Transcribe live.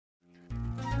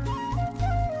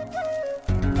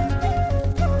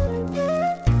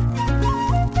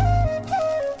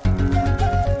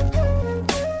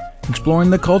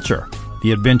exploring the culture,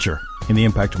 the adventure, and the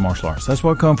impact of martial arts. That's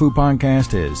what Kung Fu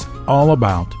Podcast is all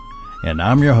about. And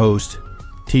I'm your host,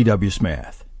 T.W.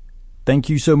 Smith. Thank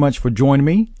you so much for joining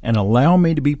me and allow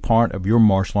me to be part of your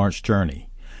martial arts journey.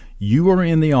 You are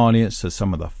in the audience of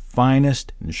some of the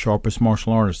finest and sharpest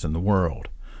martial artists in the world.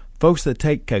 Folks that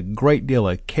take a great deal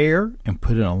of care and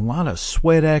put in a lot of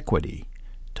sweat equity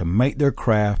to make their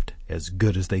craft as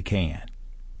good as they can.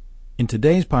 In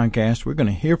today's podcast, we're going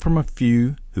to hear from a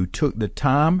few who took the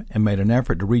time and made an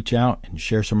effort to reach out and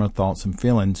share some of their thoughts and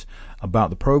feelings about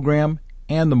the program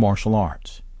and the martial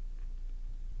arts.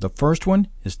 The first one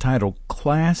is titled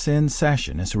Class in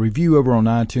Session. It's a review over on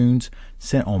iTunes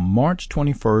sent on March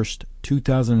 21st,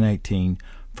 2018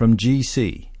 from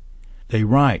GC. They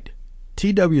write,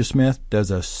 T.W. Smith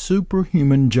does a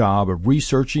superhuman job of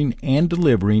researching and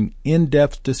delivering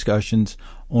in-depth discussions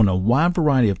on a wide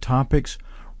variety of topics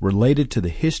related to the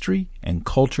history and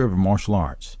culture of martial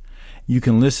arts. You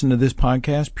can listen to this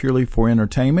podcast purely for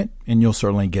entertainment, and you'll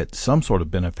certainly get some sort of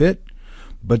benefit.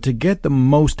 But to get the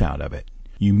most out of it,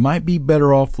 you might be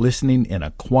better off listening in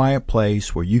a quiet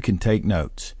place where you can take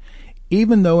notes.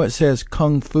 Even though it says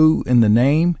Kung Fu in the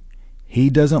name,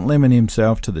 he doesn't limit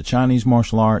himself to the Chinese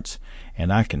martial arts,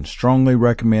 and I can strongly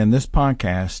recommend this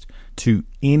podcast to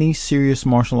any serious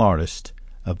martial artist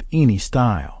of any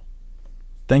style.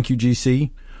 Thank you, GC.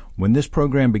 When this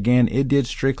program began, it did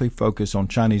strictly focus on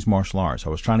Chinese martial arts. I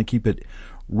was trying to keep it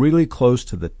really close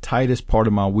to the tightest part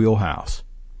of my wheelhouse.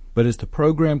 But as the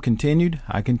program continued,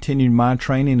 I continued my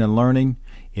training and learning.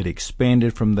 It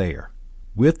expanded from there.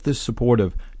 With the support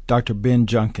of Dr. Ben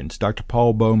Junkins, Dr.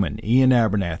 Paul Bowman, Ian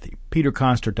Abernathy, Peter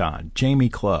Constantine, Jamie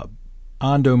Clubb,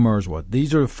 Ando Merswa.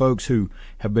 These are the folks who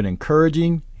have been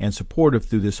encouraging and supportive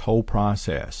through this whole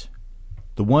process.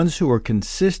 The ones who are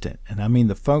consistent, and I mean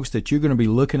the folks that you're going to be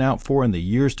looking out for in the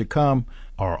years to come,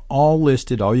 are all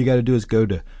listed. All you got to do is go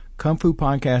to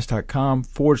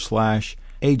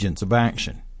kungfupodcast.com/agents of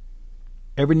action.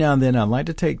 Every now and then I'd like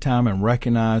to take time and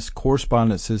recognize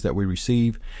correspondences that we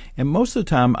receive, and most of the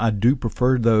time I do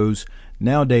prefer those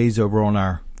nowadays over on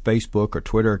our Facebook or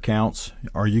Twitter accounts,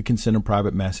 or you can send a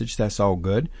private message. That's all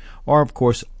good. Or, of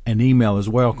course, an email is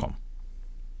welcome.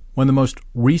 One of the most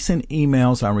recent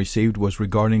emails I received was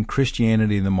regarding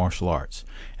Christianity and the martial arts.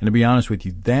 And to be honest with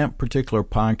you, that particular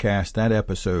podcast, that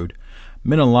episode,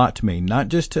 meant a lot to me, not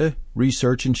just to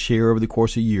research and share over the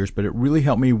course of years, but it really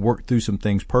helped me work through some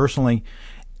things personally,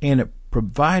 and it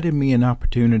provided me an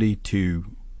opportunity to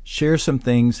share some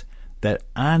things that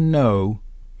I know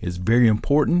is very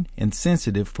important and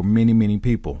sensitive for many, many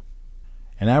people.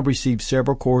 And I've received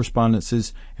several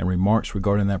correspondences and remarks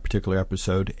regarding that particular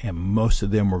episode, and most of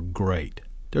them were great.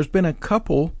 There's been a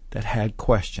couple that had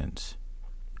questions.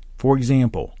 For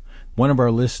example, one of our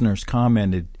listeners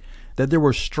commented that there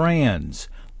were strands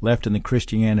left in the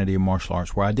Christianity of martial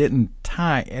arts where I didn't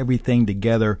tie everything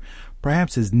together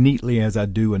perhaps as neatly as I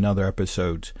do in other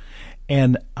episodes.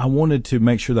 And I wanted to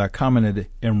make sure that I commented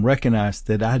and recognized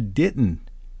that I didn't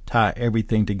tie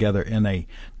everything together in a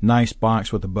nice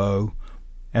box with a bow.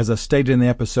 As I stated in the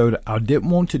episode, I didn't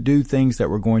want to do things that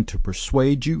were going to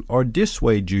persuade you or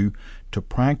dissuade you to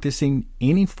practicing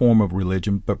any form of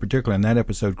religion, but particularly in that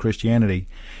episode, Christianity,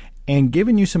 and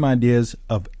giving you some ideas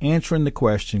of answering the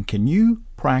question, can you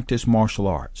practice martial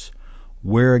arts,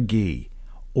 wear a gi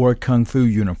or a Kung Fu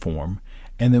uniform,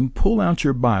 and then pull out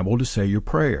your Bible to say your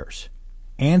prayers?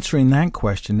 Answering that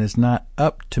question is not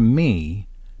up to me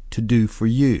to do for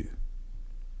you.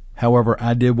 However,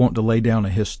 I did want to lay down a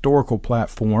historical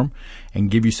platform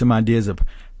and give you some ideas of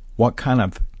what kind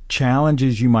of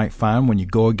challenges you might find when you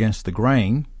go against the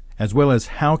grain, as well as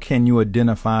how can you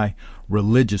identify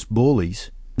religious bullies.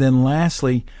 Then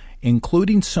lastly,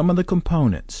 including some of the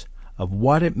components of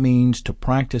what it means to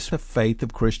practice the faith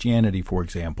of Christianity, for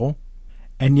example,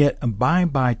 and yet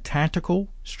abide by tactical,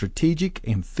 strategic,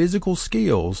 and physical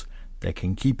skills that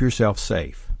can keep yourself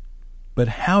safe. But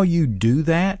how you do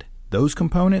that, those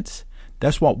components,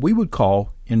 that's what we would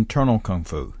call internal Kung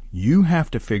Fu. You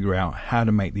have to figure out how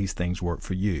to make these things work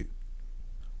for you.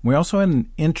 We also had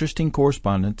an interesting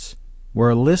correspondence where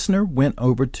a listener went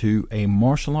over to a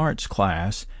martial arts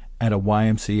class at a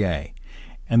YMCA,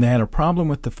 and they had a problem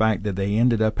with the fact that they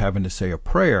ended up having to say a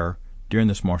prayer during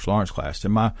this martial arts class.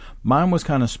 And my mind was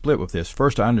kind of split with this.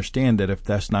 First, I understand that if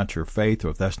that's not your faith or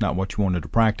if that's not what you wanted to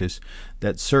practice,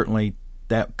 that certainly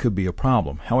that could be a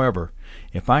problem. However,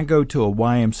 if I go to a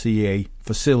YMCA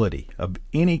facility of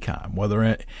any kind, whether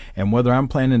I'm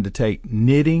planning to take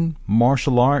knitting,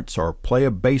 martial arts, or play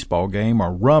a baseball game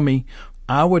or rummy,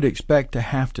 I would expect to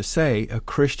have to say a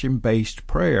Christian-based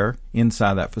prayer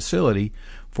inside that facility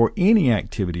for any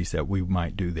activities that we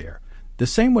might do there. The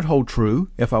same would hold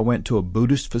true if I went to a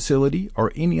Buddhist facility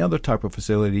or any other type of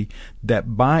facility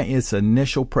that by its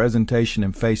initial presentation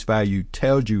and face value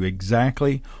tells you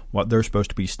exactly what they're supposed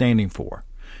to be standing for.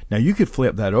 Now you could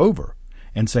flip that over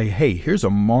and say, hey, here's a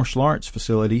martial arts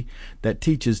facility that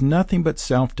teaches nothing but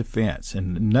self-defense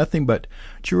and nothing but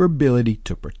your ability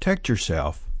to protect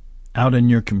yourself out in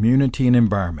your community and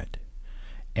environment.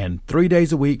 And 3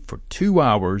 days a week for 2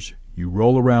 hours, you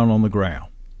roll around on the ground.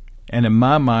 And in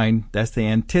my mind, that's the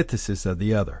antithesis of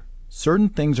the other. Certain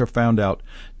things are found out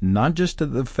not just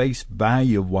at the face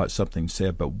value of what something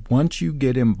said, but once you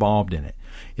get involved in it,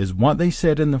 is what they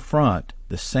said in the front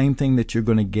the same thing that you're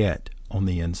going to get on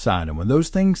the inside. And when those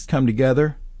things come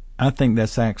together, I think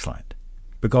that's excellent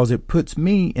because it puts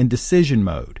me in decision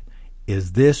mode.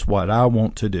 Is this what I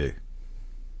want to do?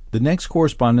 The next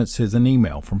correspondence is an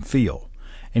email from Phil,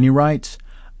 and he writes,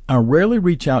 I rarely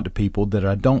reach out to people that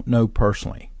I don't know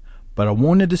personally, but I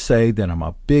wanted to say that I'm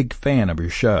a big fan of your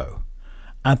show.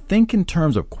 I think in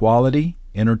terms of quality,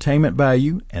 entertainment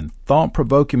value, and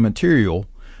thought-provoking material,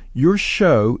 your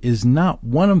show is not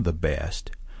one of the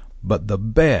best, but the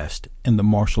best in the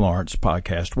martial arts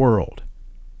podcast world.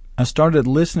 I started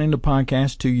listening to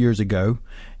podcasts 2 years ago,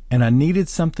 and I needed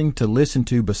something to listen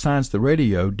to besides the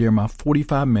radio during my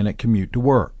 45-minute commute to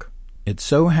work. It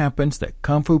so happens that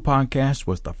Kung Fu Podcast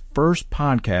was the first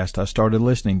podcast I started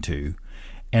listening to,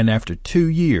 and after 2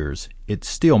 years, it's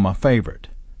still my favorite.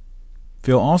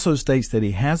 Phil also states that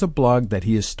he has a blog that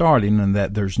he is starting and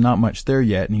that there's not much there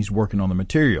yet and he's working on the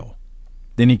material.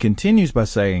 Then he continues by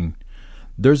saying,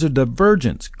 there's a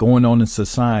divergence going on in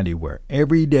society where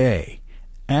every day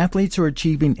athletes are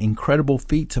achieving incredible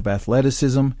feats of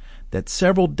athleticism that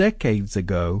several decades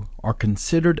ago are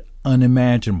considered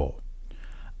unimaginable.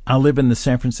 I live in the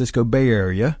San Francisco Bay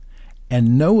Area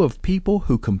and know of people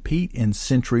who compete in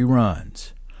century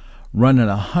runs. Running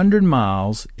 100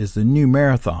 miles is the new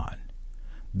marathon.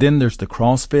 Then there's the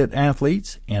CrossFit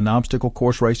athletes and obstacle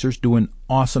course racers doing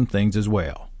awesome things as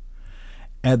well.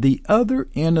 At the other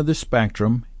end of the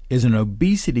spectrum is an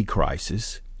obesity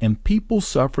crisis and people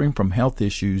suffering from health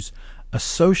issues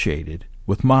associated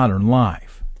with modern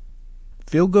life.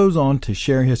 Phil goes on to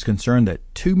share his concern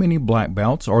that too many black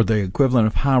belts, or the equivalent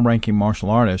of high-ranking martial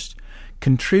artists,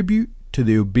 contribute to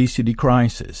the obesity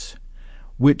crisis,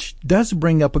 which does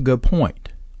bring up a good point.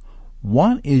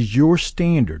 What is your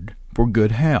standard for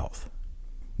good health?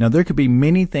 Now, there could be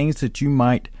many things that you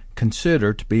might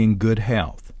consider to be in good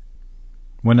health.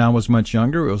 When I was much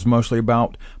younger, it was mostly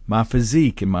about my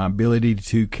physique and my ability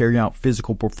to carry out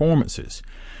physical performances.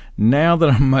 Now that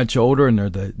I'm much older and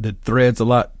the thread's a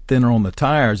lot thinner on the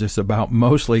tires, it's about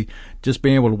mostly just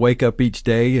being able to wake up each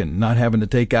day and not having to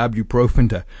take ibuprofen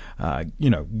to,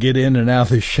 get in and out of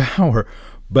the shower.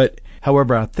 But,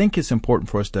 however, I think it's important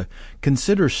for us to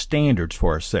consider standards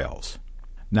for ourselves.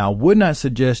 Now, I would not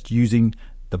suggest using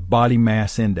the body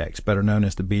mass index, better known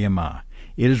as the BMI.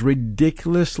 It is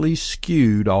ridiculously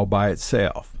skewed all by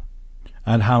itself.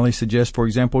 I'd highly suggest, for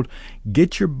example,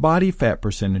 get your body fat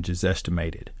percentages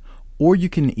estimated. Or you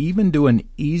can even do an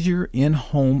easier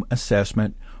in-home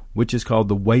assessment, which is called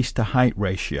the waist-to-height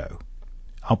ratio.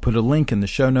 I'll put a link in the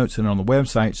show notes and on the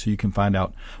website so you can find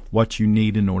out what you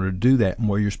need in order to do that and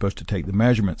where you're supposed to take the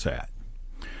measurements at.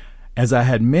 As I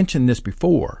had mentioned this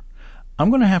before, I'm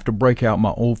going to have to break out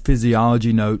my old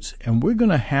physiology notes, and we're going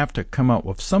to have to come up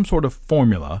with some sort of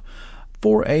formula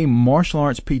for a martial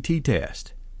arts PT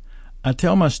test. I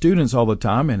tell my students all the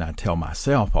time, and I tell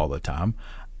myself all the time,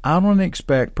 I don't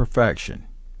expect perfection.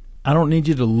 I don't need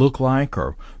you to look like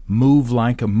or move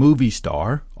like a movie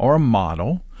star or a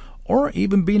model or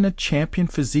even be in a champion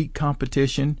physique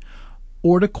competition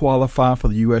or to qualify for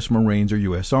the U.S. Marines or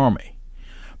U.S. Army.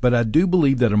 But I do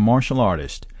believe that a martial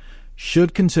artist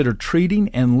should consider treating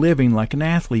and living like an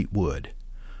athlete would,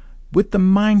 with the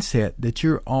mindset that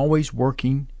you're always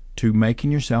working to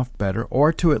making yourself better,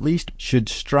 or to at least should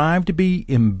strive to be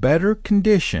in better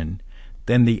condition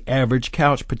than the average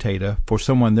couch potato for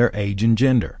someone their age and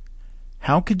gender.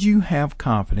 How could you have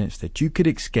confidence that you could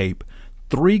escape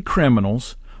 3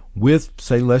 criminals with,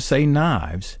 let's say,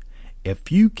 knives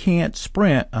if you can't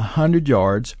sprint 100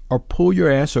 yards or pull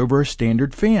your ass over a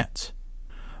standard fence?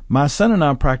 My son and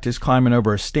I practice climbing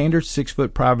over a standard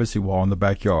 6-foot privacy wall in the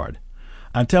backyard.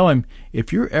 I tell him,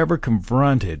 if you're ever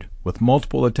confronted with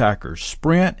multiple attackers,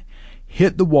 sprint,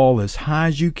 hit the wall as high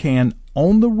as you can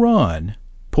on the run,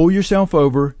 pull yourself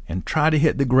over, and try to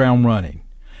hit the ground running.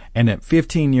 And at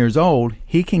 15 years old,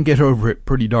 he can get over it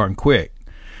pretty darn quick.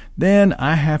 Then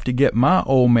I have to get my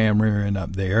old man rearing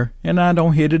up there, and I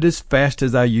don't hit it as fast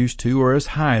as I used to or as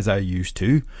high as I used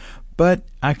to, but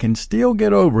I can still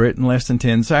get over it in less than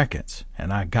 10 seconds,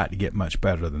 and I got to get much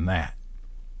better than that.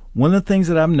 One of the things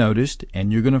that I've noticed,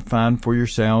 and you're going to find for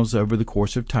yourselves over the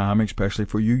course of time, especially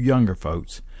for you younger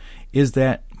folks, is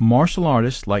that martial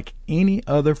artists, like any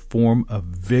other form of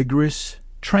vigorous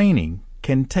training,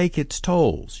 can take its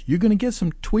tolls. You're going to get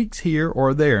some tweaks here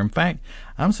or there. In fact,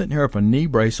 I'm sitting here with a knee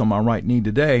brace on my right knee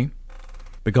today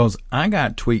because I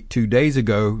got tweaked 2 days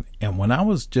ago, and when I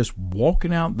was just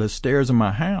walking out the stairs of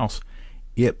my house,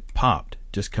 it popped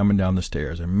just coming down the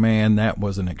stairs. And man, that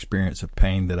was an experience of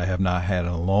pain that I have not had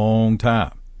in a long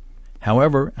time.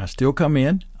 However, I still come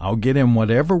in. I'll get in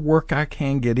whatever work I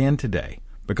can get in today,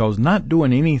 because not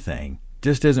doing anything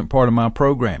just isn't part of my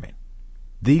programming.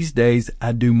 These days,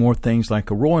 I do more things like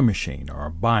a rowing machine or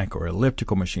a bike or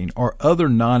elliptical machine or other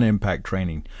non-impact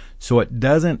training, so it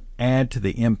doesn't add to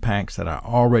the impacts that I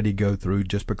already go through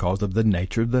just because of the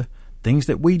nature of the things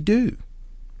that we do.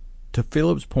 To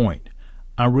Philip's point,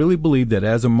 I really believe that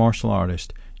as a martial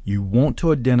artist, you want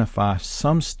to identify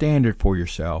some standard for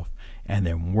yourself and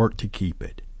then work to keep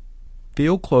it.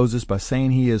 Phil closes by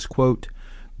saying he is, quote,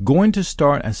 going to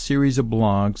start a series of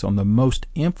blogs on the most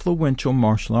influential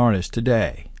martial artists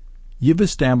today. You've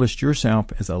established yourself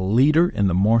as a leader in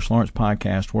the martial arts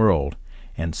podcast world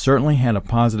and certainly had a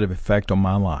positive effect on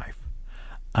my life.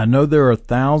 I know there are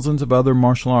thousands of other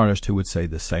martial artists who would say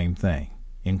the same thing,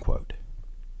 end quote.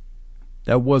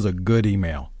 That was a good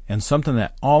email and something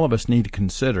that all of us need to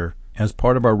consider as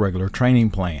part of our regular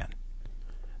training plan.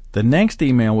 The next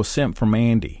email was sent from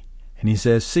Andy, and he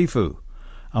says, Sifu,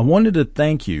 I wanted to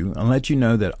thank you and let you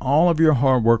know that all of your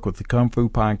hard work with the Kung Fu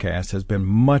podcast has been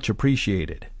much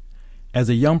appreciated. As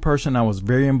a young person, I was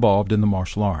very involved in the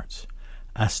martial arts.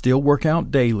 I still work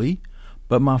out daily,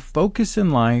 but my focus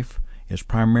in life is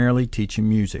primarily teaching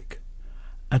music.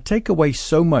 I take away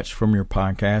so much from your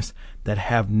podcast that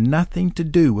have nothing to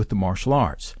do with the martial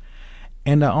arts,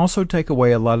 and I also take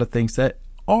away a lot of things that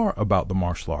are about the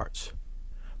martial arts.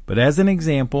 But as an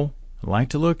example, I like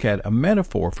to look at a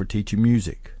metaphor for teaching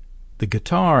music. The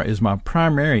guitar is my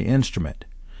primary instrument.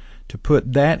 To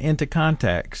put that into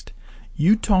context,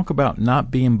 you talk about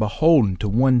not being beholden to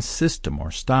one system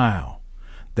or style,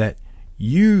 that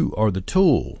you are the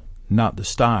tool, not the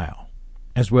style.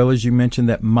 As well as you mentioned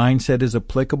that mindset is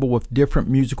applicable with different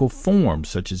musical forms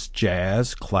such as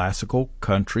jazz, classical,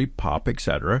 country, pop,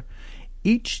 etc.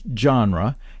 Each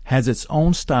genre has its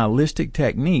own stylistic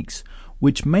techniques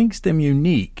which makes them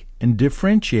unique and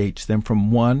differentiates them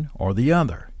from one or the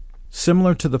other.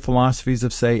 Similar to the philosophies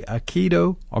of, say,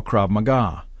 Aikido or Krav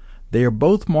Maga. They are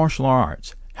both martial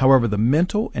arts. However, the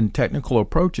mental and technical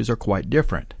approaches are quite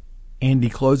different. Andy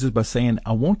closes by saying,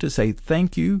 I want to say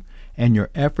thank you, and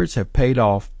your efforts have paid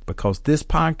off because this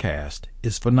podcast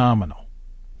is phenomenal.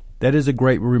 That is a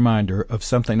great reminder of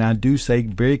something I do say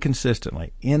very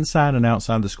consistently, inside and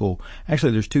outside the school.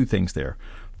 Actually, there's two things there.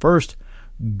 First,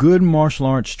 good martial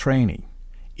arts training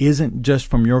isn't just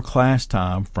from your class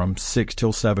time from 6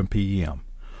 till 7 p.m.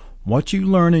 What you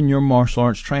learn in your martial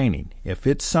arts training, if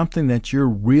it's something that you're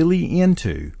really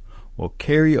into, will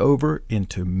carry over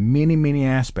into many, many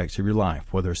aspects of your life,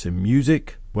 whether it's in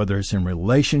music, whether it's in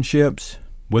relationships,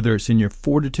 whether it's in your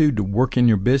fortitude to work in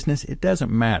your business. It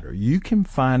doesn't matter. You can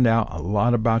find out a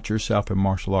lot about yourself in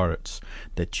martial arts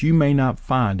that you may not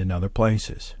find in other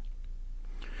places.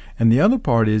 And the other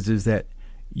part is that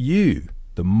you,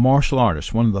 the martial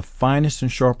artist, one of the finest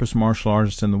and sharpest martial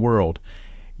artists in the world,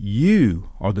 you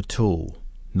are the tool,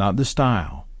 not the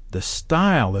style. The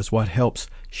style is what helps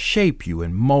shape you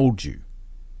and mold you,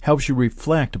 helps you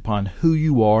reflect upon who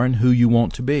you are and who you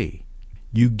want to be.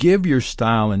 You give your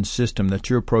style and system that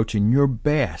you're approaching your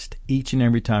best each and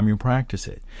every time you practice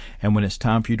it. And when it's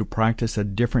time for you to practice a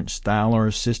different style or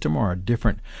a system or a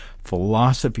different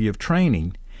philosophy of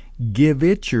training, give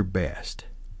it your best.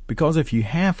 Because if you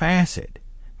half-ass it,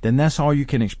 then that's all you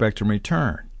can expect in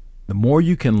return. The more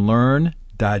you can learn,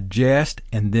 digest,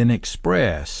 and then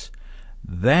express,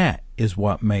 that is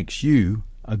what makes you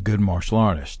a good martial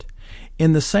artist.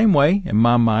 In the same way, in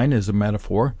my mind as a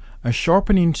metaphor, a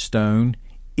sharpening stone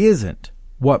isn't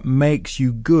what makes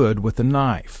you good with a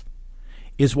knife.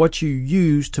 It's what you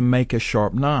use to make a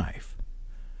sharp knife.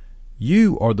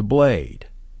 You are the blade.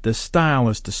 The style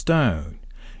is the stone.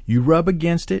 You rub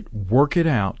against it, work it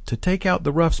out to take out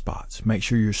the rough spots. Make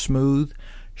sure you're smooth,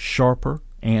 sharper,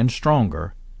 and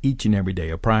stronger each and every day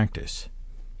of practice.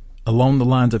 Along the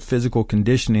lines of physical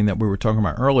conditioning that we were talking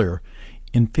about earlier,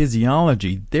 in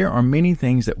physiology, there are many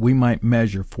things that we might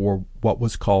measure for what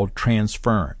was called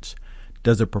transference.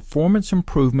 Does a performance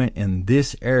improvement in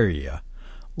this area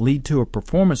lead to a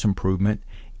performance improvement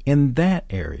in that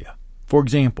area? For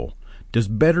example, does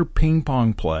better ping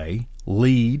pong play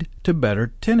lead to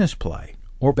better tennis play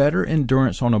or better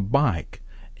endurance on a bike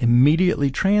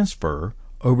immediately transfer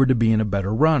over to being a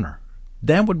better runner.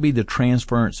 That would be the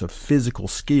transference of physical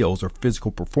skills or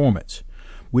physical performance,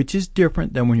 which is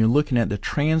different than when you're looking at the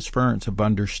transference of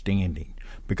understanding,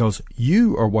 because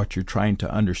you are what you're trying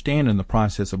to understand in the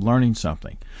process of learning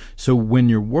something. So when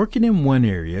you're working in one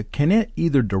area, can it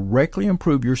either directly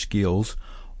improve your skills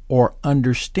or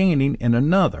understanding in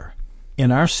another?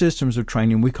 In our systems of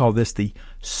training, we call this the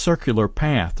circular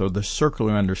path or the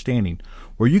circular understanding,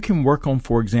 where you can work on,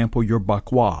 for example, your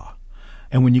bakwa.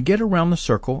 And when you get around the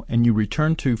circle and you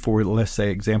return to, for let's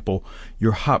say example,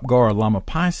 your Hapgar Lama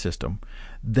Pi system,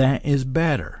 that is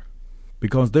better,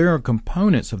 because there are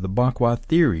components of the bakwa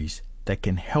theories that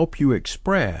can help you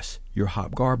express your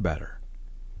Hapgar better.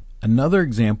 Another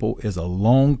example is a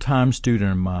longtime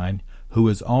student of mine who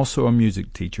is also a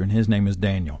music teacher, and his name is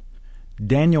Daniel.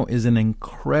 Daniel is an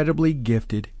incredibly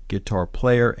gifted guitar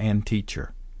player and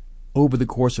teacher. Over the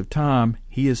course of time,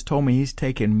 he has told me he's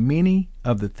taken many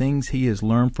of the things he has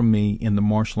learned from me in the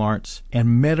martial arts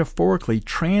and metaphorically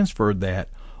transferred that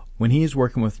when he is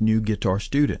working with new guitar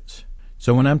students.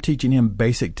 So when I'm teaching him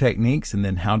basic techniques and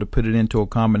then how to put it into a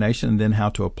combination and then how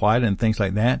to apply it and things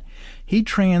like that, he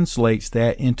translates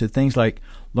that into things like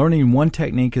learning one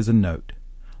technique as a note.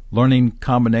 Learning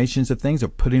combinations of things or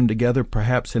putting them together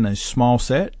perhaps in a small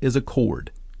set is a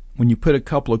chord. When you put a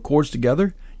couple of chords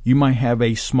together, you might have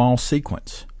a small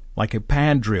sequence, like a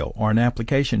pad drill or an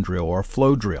application drill or a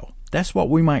flow drill. That's what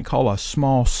we might call a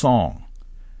small song.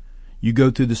 You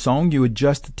go through the song, you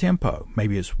adjust the tempo.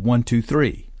 Maybe it's 1, 2,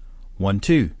 3, 1,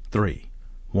 2, 3,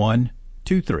 1,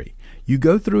 2, 3. You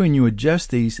go through and you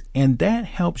adjust these, and that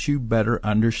helps you better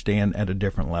understand at a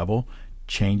different level,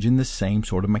 changing the same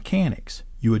sort of mechanics.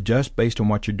 You adjust based on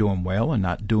what you're doing well and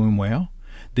not doing well.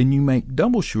 Then you make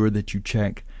double sure that you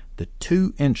check the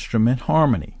two instrument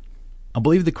harmony. I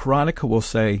believe the karateka will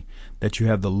say that you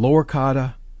have the lower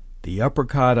kata, the upper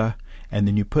kata, and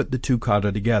then you put the two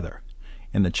kata together.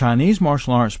 In the Chinese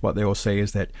martial arts, what they will say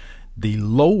is that the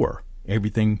lower,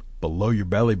 everything below your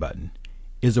belly button,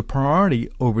 is a priority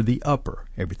over the upper,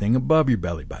 everything above your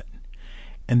belly button.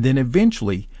 And then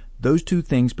eventually, those two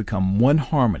things become one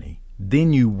harmony.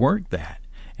 Then you work that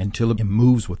until it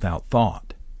moves without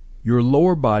thought. Your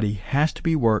lower body has to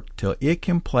be worked till it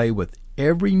can play with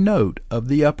every note of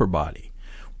the upper body,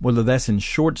 whether that's in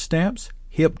short steps,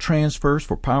 hip transfers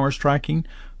for power striking,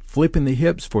 flipping the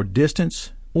hips for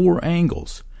distance, or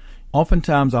angles.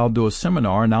 Oftentimes I'll do a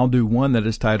seminar and I'll do one that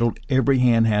is titled Every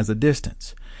Hand Has a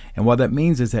Distance. And what that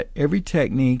means is that every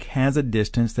technique has a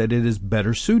distance that it is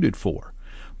better suited for.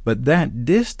 But that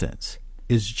distance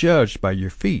is judged by your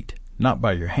feet, not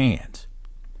by your hands.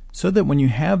 So that when you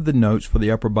have the notes for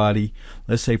the upper body,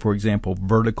 let's say for example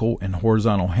vertical and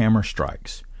horizontal hammer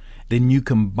strikes, then you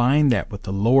combine that with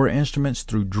the lower instruments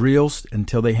through drills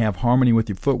until they have harmony with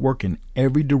your footwork in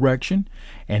every direction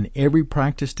and every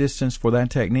practice distance for that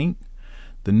technique.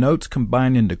 The notes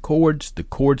combine into chords, the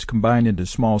chords combine into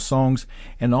small songs,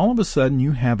 and all of a sudden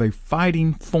you have a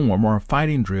fighting form or a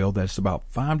fighting drill that's about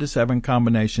 5 to 7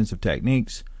 combinations of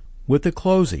techniques with a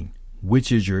closing,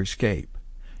 which is your escape.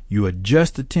 You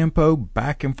adjust the tempo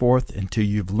back and forth until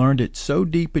you've learned it so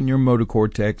deep in your motor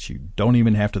cortex you don't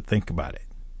even have to think about it.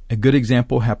 A good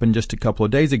example happened just a couple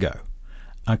of days ago.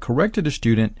 I corrected a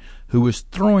student who was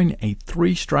throwing a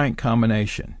 3-strike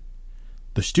combination.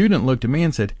 The student looked at me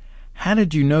and said, "How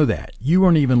did you know that? You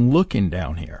weren't even looking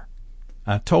down here."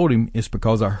 I told him it's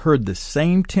because I heard the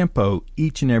same tempo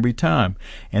each and every time,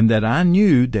 and that I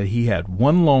knew that he had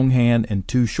 1 long hand and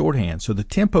 2 short hands. So the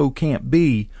tempo can't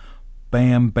be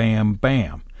bam, bam,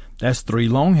 bam. That's 3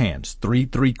 long hands, 3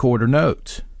 3/4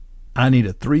 notes. I need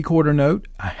a 3/4 note,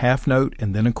 a half note,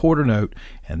 and then a quarter note,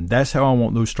 and that's how I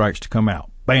want those strikes to come out.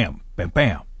 Bam, bam,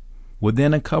 bam.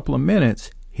 Within a couple of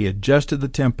minutes, he adjusted the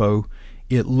tempo.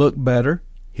 It looked better,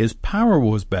 his power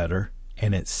was better,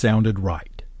 and it sounded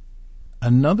right.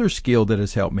 Another skill that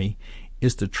has helped me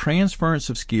is the transference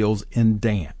of skills in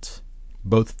dance,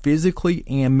 both physically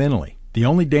and mentally. The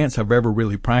only dance I've ever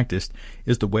really practiced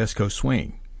is the West Coast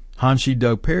Swing. Hanshi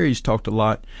Doug Perry's talked a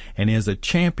lot and is a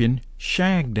champion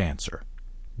shag dancer.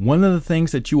 One of the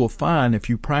things that you will find if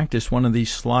you practice one of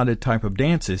these slotted type of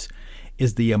dances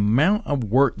is the amount of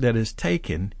work that is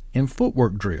taken in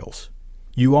footwork drills.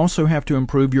 You also have to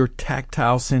improve your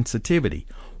tactile sensitivity.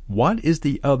 What is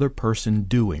the other person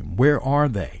doing? Where are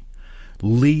they?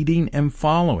 Leading and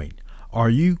following. Are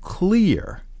you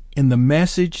clear in the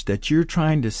message that you're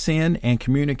trying to send and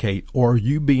communicate, or are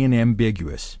you being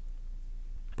ambiguous?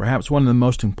 perhaps one of the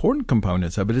most important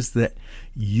components of it is that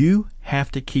you have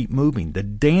to keep moving. The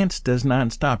dance does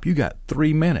not stop. You got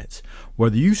 3 minutes.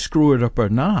 Whether you screw it up or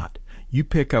not, you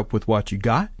pick up with what you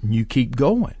got and you keep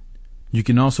going. You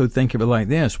can also think of it like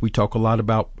this. We talk a lot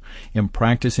about in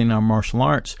practicing our martial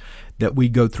arts that we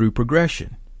go through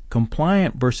progression.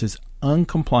 Compliant versus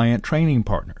uncompliant training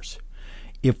partners.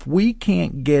 If we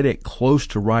can't get it close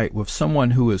to right with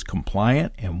someone who is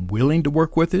compliant and willing to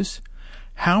work with us,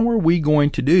 how are we going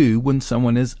to do when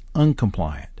someone is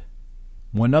uncompliant?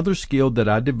 One other skill that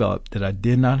I developed that I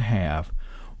did not have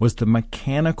was the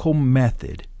mechanical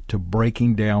method to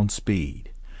breaking down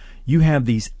speed. You have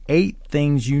these 8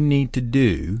 things you need to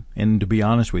do, and to be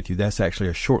honest with you, that's actually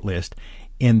a short list,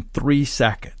 in 3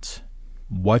 seconds.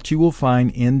 What you will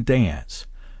find in dance,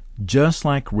 just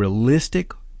like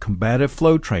realistic combative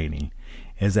flow training,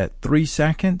 is that 3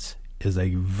 seconds is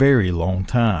a very long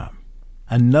time.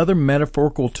 Another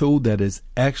metaphorical tool that is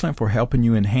excellent for helping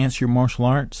you enhance your martial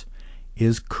arts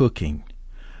is cooking.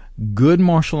 Good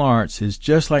martial arts is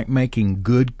just like making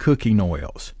good cooking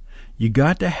oils. You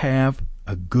got to have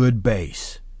a good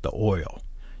base, the oil.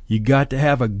 You got to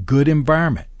have a good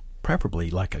environment, preferably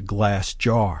like a glass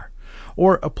jar,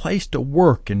 or a place to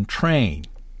work and train.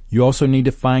 You also need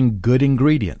to find good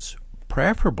ingredients,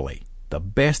 preferably the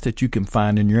best that you can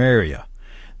find in your area.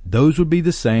 Those would be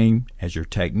the same as your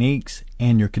techniques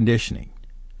and your conditioning.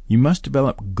 You must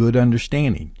develop good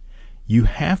understanding. You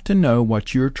have to know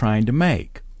what you're trying to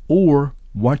make or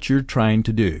what you're trying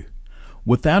to do.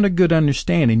 Without a good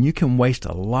understanding, you can waste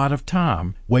a lot of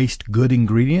time, waste good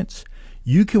ingredients,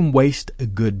 you can waste a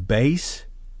good base,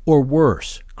 or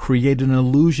worse, create an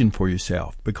illusion for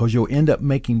yourself because you'll end up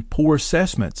making poor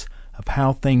assessments of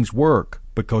how things work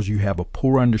because you have a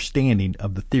poor understanding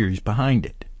of the theories behind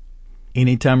it.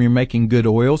 Anytime you're making good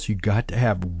oils, you got to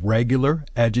have regular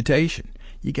agitation.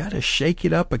 You got to shake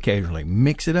it up occasionally,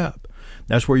 mix it up.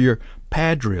 That's where your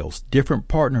pad drills, different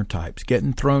partner types,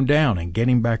 getting thrown down and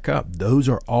getting back up, those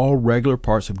are all regular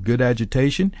parts of good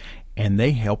agitation, and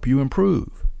they help you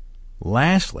improve.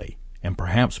 Lastly, and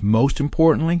perhaps most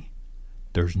importantly,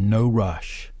 there's no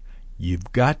rush.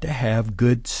 You've got to have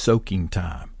good soaking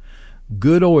time.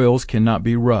 Good oils cannot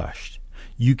be rushed.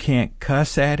 You can't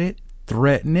cuss at it,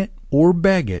 threaten it, or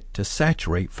beg it to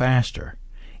saturate faster.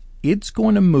 It's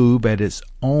going to move at its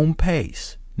own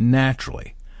pace,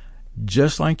 naturally,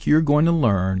 just like you're going to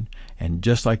learn and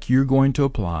just like you're going to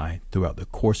apply throughout the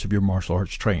course of your martial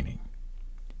arts training.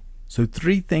 So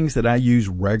 3 things that I use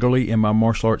regularly in my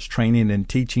martial arts training and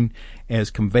teaching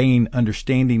as conveying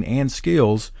understanding and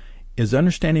skills is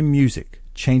understanding music,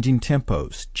 changing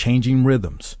tempos, changing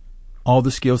rhythms, all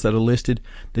the skills that are listed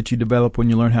that you develop when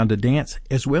you learn how to dance,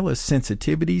 as well as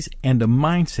sensitivities and a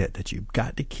mindset that you've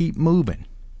got to keep moving.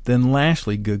 Then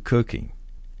lastly, good cooking.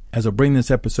 As I bring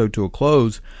this episode to a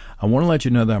close, I want to let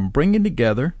you know that I'm bringing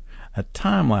together a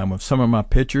timeline with some of my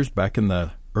pictures back in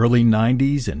the early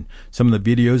 90s and some of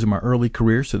the videos of my early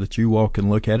career so that you all can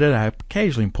look at it. I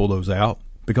occasionally pull those out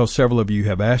because several of you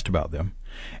have asked about them.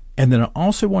 And then I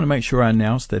also want to make sure I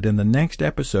announce that in the next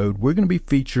episode, we're going to be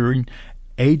featuring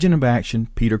Agent of Action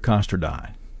Peter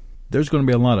Consterdine. There's going to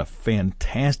be a lot of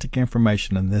fantastic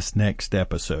information in this next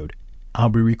episode. I'll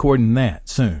be recording that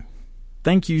soon.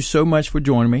 Thank you so much for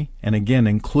joining me, and again,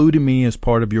 including me as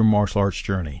part of your martial arts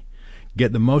journey.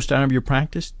 Get the most out of your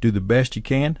practice. Do the best you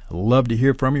can. I'd love to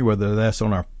hear from you, whether that's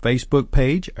on our Facebook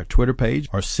page, our Twitter page,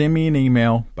 or send me an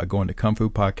email by going to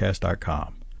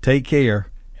kungfupodcast.com. Take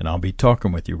care, and I'll be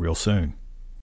talking with you real soon.